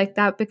product like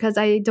that, because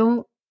I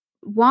don't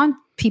want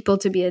people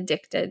to be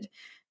addicted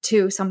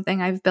to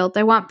something I've built.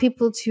 I want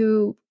people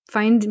to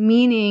find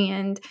meaning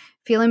and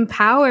feel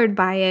empowered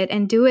by it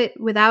and do it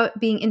without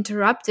being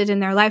interrupted in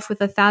their life with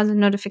 1,000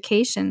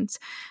 notifications.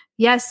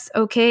 Yes,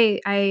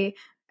 okay. I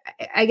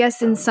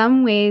guess in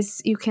some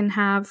ways you can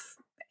have,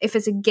 if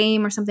it's a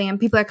game or something and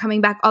people are coming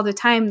back all the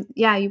time,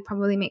 yeah, you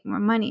probably make more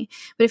money.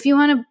 But if you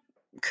want to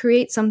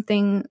create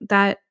something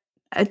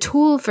a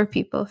tool for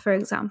people, for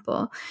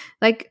example,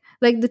 like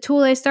the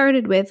tool I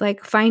started with,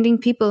 like finding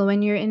people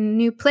when you're in a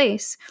new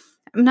place,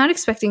 I'm not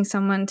expecting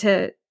someone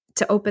to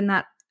open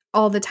that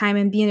all the time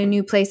and be in a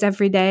new place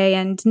every day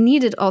and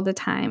need it all the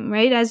time,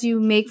 right? As you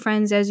make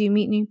friends, as you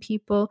meet new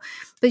people,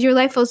 but your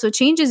life also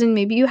changes, and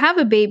maybe you have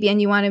a baby and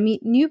you want to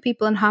meet new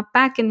people and hop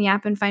back in the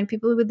app and find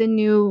people with a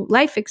new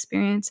life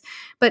experience.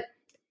 But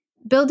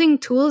building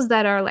tools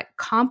that are like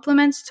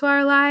complements to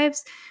our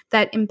lives,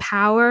 that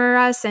empower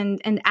us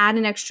and add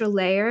an extra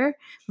layer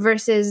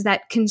versus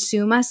that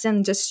consume us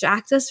and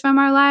distract us from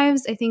our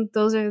lives, I think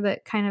those are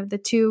the kind of the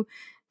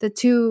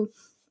two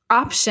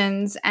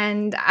options.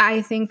 And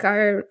I think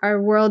our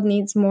world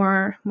needs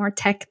more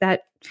tech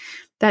that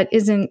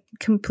isn't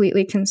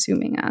completely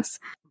consuming us.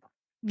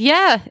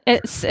 Yeah,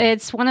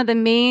 it's one of the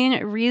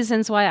main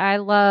reasons why I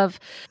love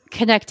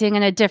connecting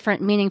in a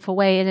different, meaningful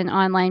way in an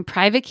online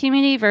private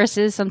community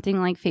versus something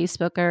like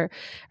Facebook or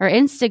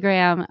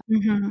Instagram.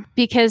 Mm-hmm.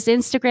 Because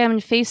Instagram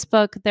and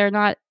Facebook, they're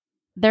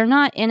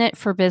not in it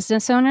for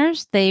business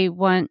owners. They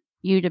want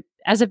you to,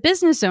 as a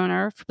business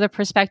owner, the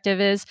perspective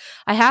is,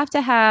 I have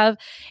to have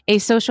a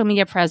social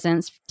media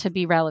presence to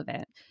be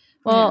relevant.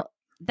 Well,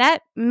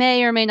 that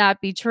may or may not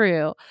be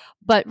true,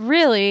 but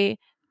really,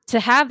 to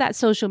have that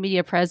social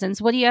media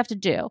presence, what do you have to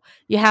do?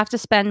 You have to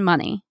spend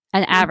money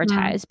and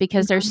advertise,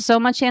 because there's so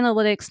much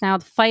analytics now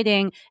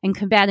fighting and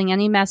combating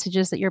any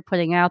messages that you're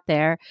putting out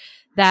there,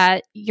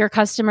 that your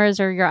customers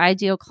or your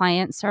ideal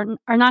clients are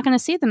not going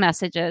to see the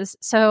messages.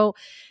 So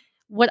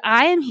what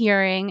I am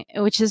hearing,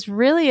 which is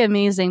really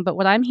amazing, but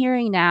what I'm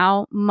hearing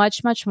now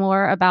much, much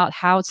more about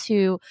how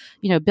to,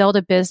 build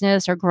a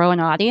business or grow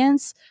an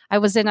audience. I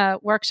was in a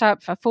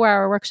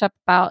 4-hour workshop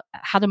about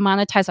how to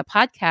monetize a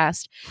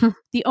podcast.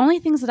 The only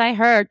things that I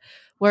heard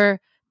were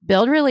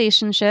build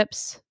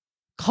relationships,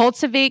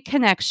 cultivate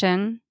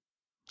connection,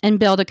 and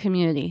build a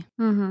community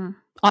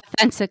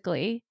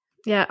authentically.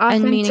 Yeah, authenticity.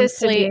 And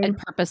meaningfully and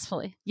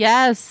purposefully.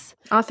 Yes.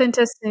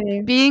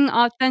 Authenticity. Being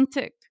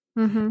authentic.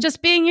 Mm-hmm.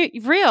 Just being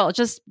real,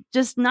 just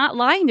not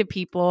lying to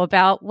people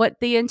about what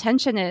the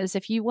intention is.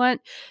 If you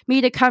want me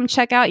to come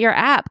check out your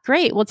app,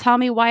 great. Well, tell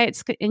me why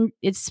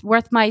it's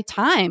worth my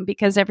time,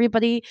 because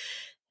everybody,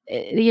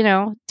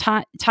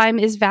 time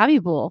is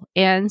valuable.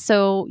 And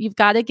so you've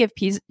got to give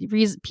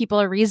people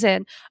a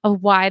reason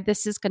of why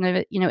this is going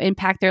to,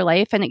 impact their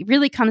life. And it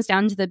really comes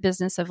down to the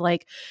business of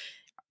like,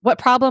 what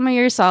problem are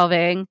you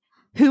solving?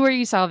 Who are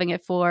you solving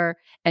it for?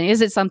 And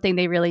is it something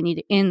they really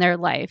need in their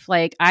life?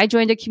 Like, I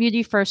joined a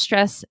community for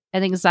stress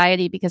and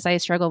anxiety because I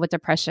struggle with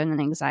depression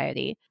and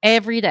anxiety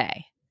every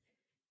day.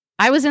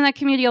 I was in that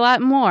community a lot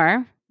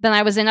more than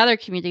I was in other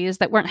communities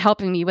that weren't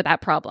helping me with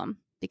that problem,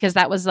 because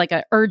that was like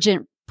an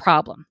urgent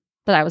problem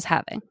that I was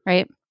having,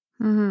 right?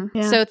 Mm-hmm,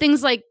 yeah. So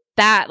things like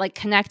that, like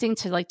connecting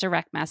to like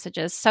direct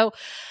messages. So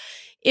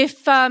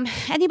if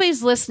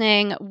anybody's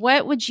listening,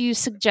 what would you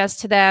suggest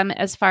to them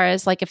as far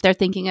as like if they're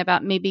thinking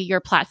about maybe your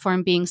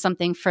platform being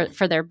something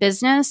for their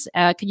business?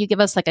 Could you give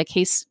us like a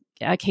case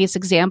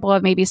example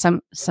of maybe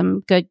some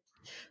good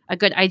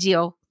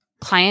ideal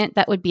client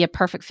that would be a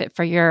perfect fit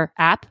for your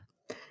app?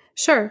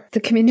 Sure. The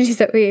communities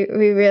that we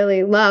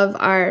really love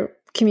are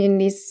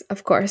communities,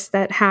 of course,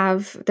 that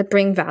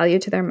bring value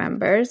to their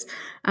members,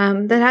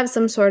 that have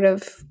some sort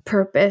of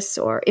purpose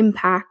or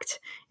impact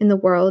in the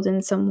world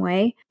in some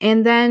way.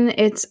 And then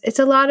it's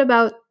a lot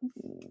about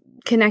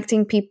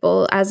connecting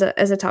people as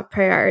a top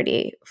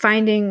priority.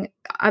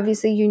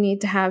 Obviously you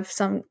need to have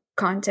some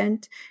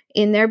content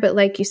in there, but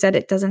like you said,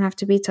 it doesn't have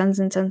to be tons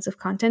and tons of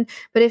content.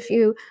 But if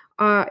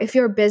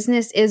your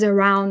business is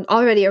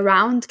already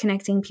around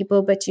connecting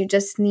people, but you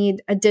just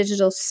need a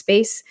digital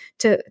space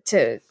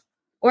to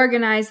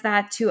organize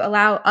that, to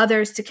allow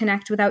others to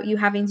connect without you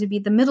having to be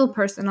the middle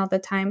person all the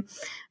time,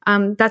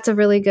 that's a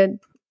really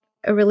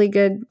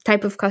good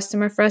type of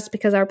customer for us,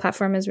 because our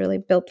platform is really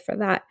built for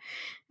that.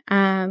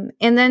 And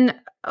then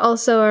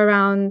also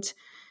around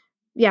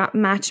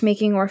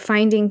matchmaking or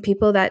finding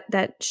people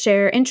that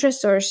share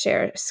interests or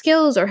share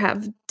skills or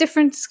have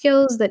different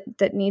skills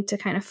that need to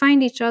kind of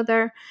find each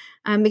other,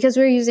 because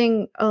we're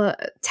using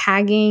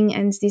tagging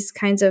and these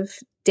kinds of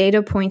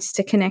data points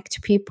to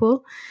connect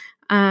people.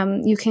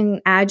 You can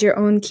add your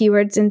own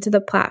keywords into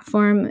the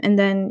platform and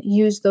then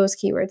use those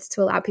keywords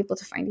to allow people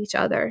to find each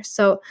other.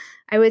 So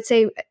I would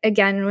say,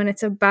 again, when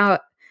it's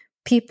about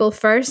people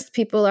first,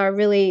 people are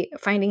really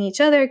finding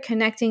each other,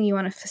 connecting. You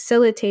want to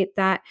facilitate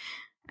that.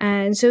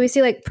 And so we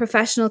see like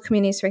professional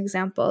communities, for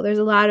example. There's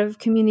a lot of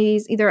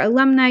communities, either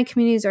alumni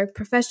communities or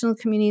professional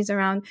communities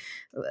around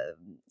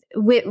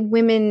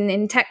women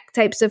in tech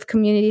types of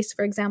communities,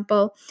 for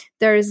example.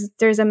 There's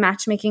a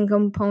matchmaking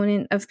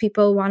component of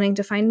people wanting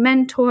to find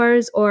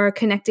mentors or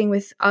connecting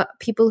with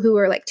people who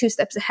are like 2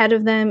 steps ahead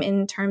of them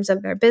in terms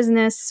of their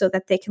business, so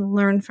that they can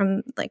learn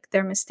from like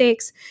their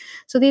mistakes.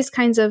 So these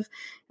kinds of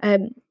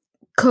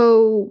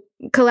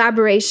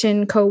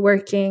collaboration,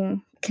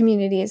 co-working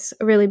communities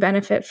really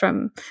benefit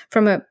from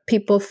a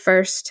people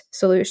first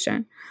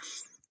solution.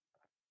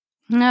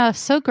 No,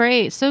 so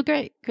great. So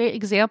great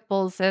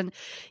examples. And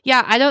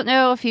yeah, I don't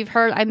know if you've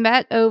heard,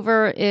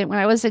 when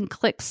I was in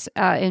Clicks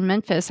in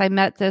Memphis, I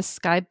met this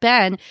guy,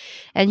 Ben,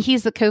 and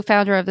he's the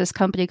co-founder of this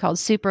company called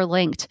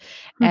Superlinked.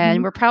 Mm-hmm.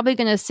 And we're probably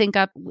going to sync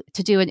up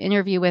to do an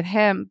interview with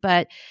him,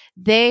 but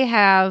they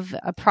have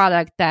a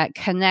product that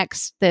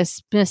connects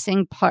this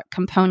missing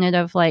component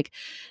of like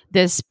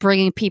this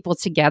bringing people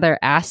together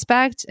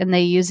aspect, and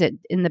they use it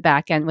in the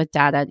back end with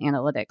data and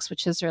analytics,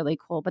 which is really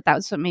cool. But that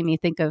was what made me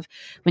think of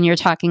when you're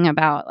talking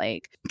about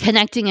like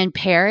connecting and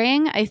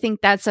pairing. I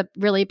think that's a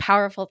really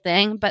powerful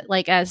thing. But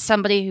like as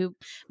somebody who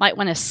might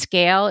want to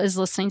scale is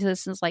listening to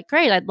this and is like,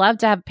 great, I'd love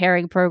to have a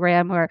pairing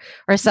program or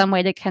some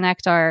way to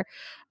connect our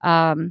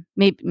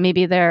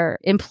maybe their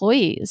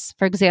employees.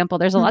 For example,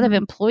 there's a lot of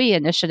employee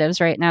initiatives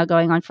right now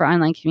going on for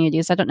online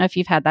communities. I don't know if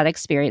you've had that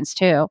experience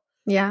too.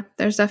 Yeah,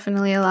 there's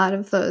definitely a lot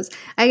of those.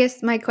 I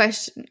guess my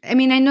question, I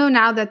mean, I know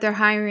now that they're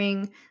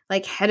hiring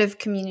like head of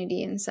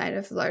community inside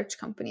of large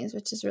companies,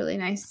 which is really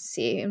nice to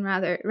see. And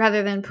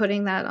rather than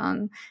putting that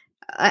on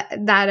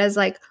that as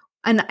like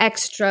an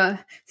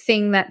extra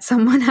thing that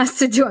someone has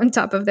to do on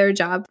top of their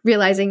job,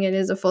 realizing it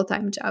is a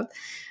full-time job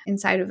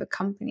inside of a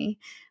company.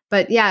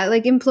 But yeah,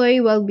 like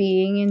employee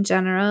well-being in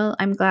general,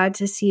 I'm glad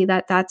to see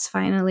that that's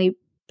finally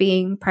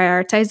being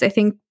prioritized. I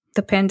think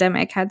the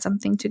pandemic had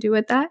something to do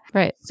with that.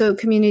 Right. So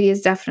community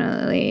is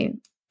definitely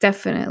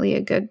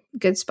a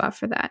good spot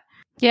for that.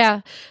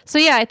 Yeah. So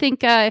yeah, I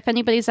think if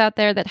anybody's out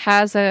there that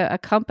has a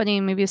company,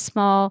 maybe a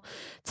small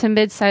to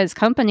mid-sized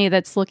company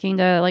that's looking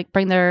to like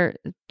bring their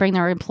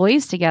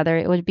employees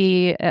together, that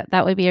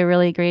would be a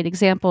really great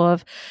example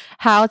of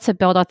how to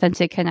build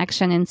authentic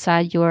connection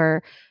inside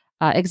your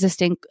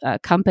existing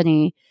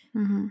company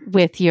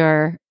with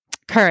your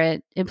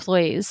current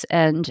employees,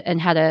 and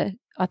how to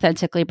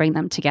authentically bring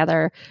them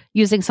together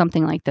using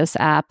something like this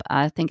app.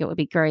 I think it would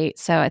be great.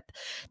 So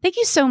thank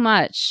you so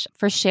much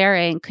for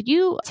sharing. Could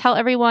you tell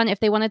everyone,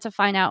 if they wanted to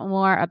find out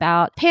more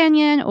about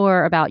Panion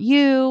or about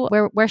you,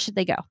 where should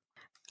they go?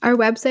 Our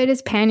website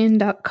is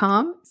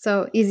panion.com,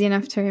 so easy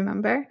enough to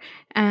remember.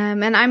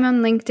 And I'm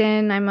on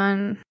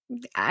LinkedIn.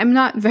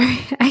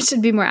 I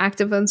should be more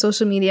active on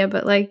social media,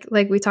 but like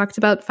we talked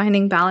about,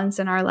 finding balance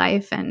in our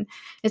life, and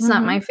it's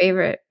not my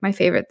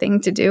favorite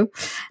thing to do.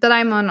 But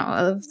I'm on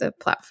all of the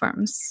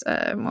platforms,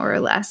 more or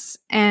less.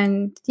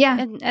 And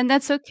yeah. And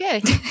that's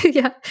okay.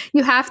 Yeah.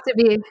 You have to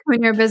be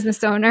when you're a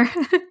business owner.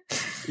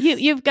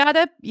 You've got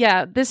to,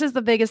 this is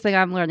the biggest thing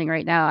I'm learning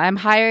right now. I'm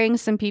hiring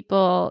some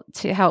people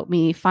to help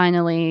me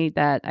finally,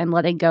 that I'm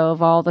letting go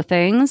of all the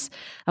things.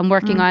 I'm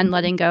working on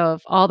letting go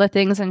of all the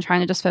things and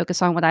trying to just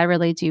focus on what I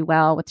really do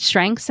well with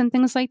strengths and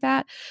things like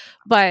that.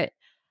 But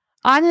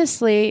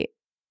honestly,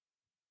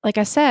 like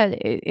I said,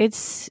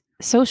 it's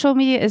social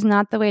media is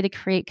not the way to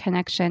create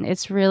connection.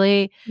 It's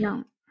really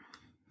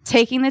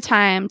taking the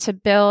time to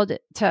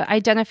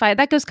identify.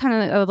 That goes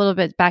kind of a little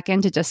bit back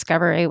into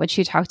discovery, which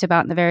you talked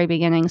about in the very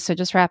beginning. So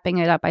just wrapping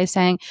it up by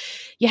saying,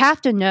 you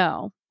have to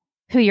know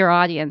who your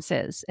audience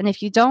is. And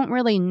if you don't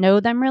really know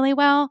them really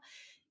well,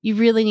 you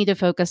really need to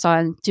focus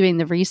on doing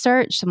the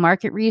research, the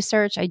market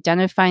research,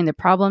 identifying the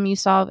problem you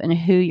solve and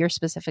who you're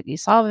specifically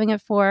solving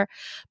it for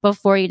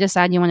before you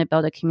decide you want to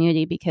build a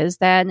community, because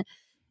then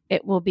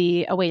it will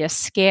be a way to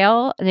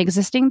scale an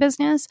existing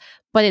business,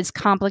 but it's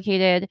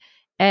complicated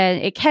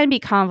and it can be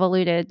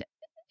convoluted.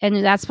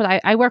 And that's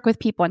what I work with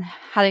people on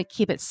how to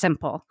keep it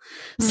simple.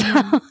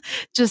 Mm-hmm. So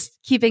just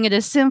keeping it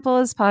as simple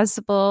as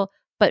possible,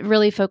 but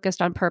really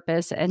focused on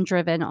purpose and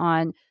driven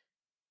on,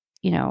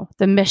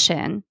 the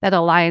mission that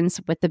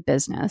aligns with the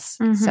business.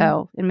 Mm-hmm.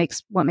 So it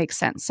makes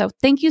sense. So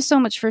thank you so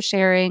much for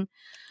sharing.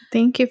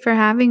 Thank you for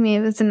having me.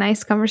 It was a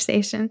nice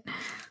conversation.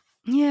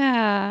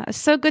 Yeah,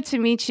 so good to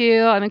meet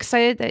you. I'm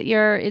excited that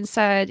you're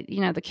inside,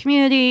 the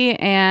community,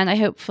 and I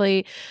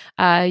hopefully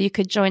you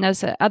could join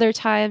us at other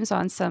times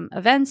on some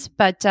events.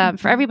 But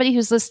for everybody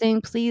who's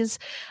listening, please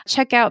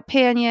check out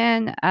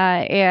Pannion,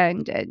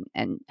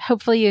 and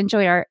hopefully you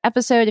enjoy our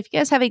episode. If you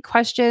guys have any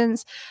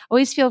questions,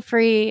 always feel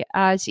free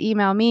to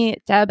email me,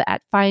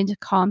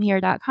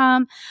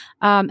 deb@findcalmhere.com.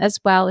 As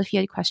well, if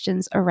you had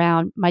questions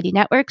around Mighty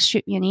Networks,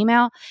 shoot me an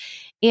email.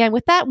 And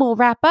with that, we'll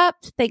wrap up.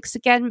 Thanks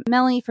again,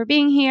 Melanie, for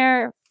being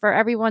here. For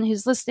everyone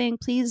who's listening,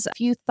 please, if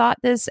you thought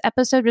this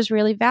episode was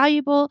really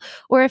valuable,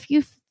 or if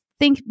you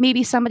think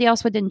maybe somebody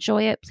else would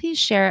enjoy it, please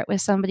share it with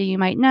somebody you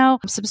might know.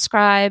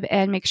 Subscribe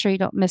and make sure you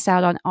don't miss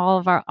out on all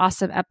of our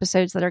awesome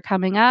episodes that are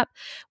coming up.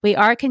 We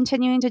are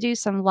continuing to do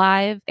some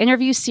live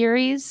interview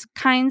series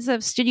kinds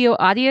of studio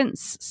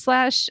audience /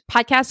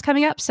 podcasts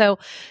coming up. So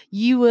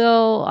you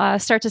will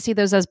start to see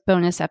those as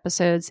bonus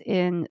episodes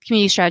in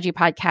Community Strategy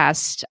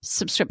Podcast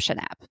subscription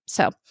app.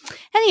 So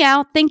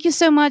anyhow, thank you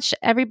so much,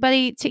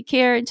 everybody. Take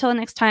care until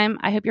next time.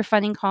 I hope you're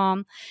finding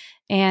calm,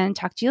 and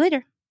talk to you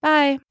later.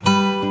 Bye.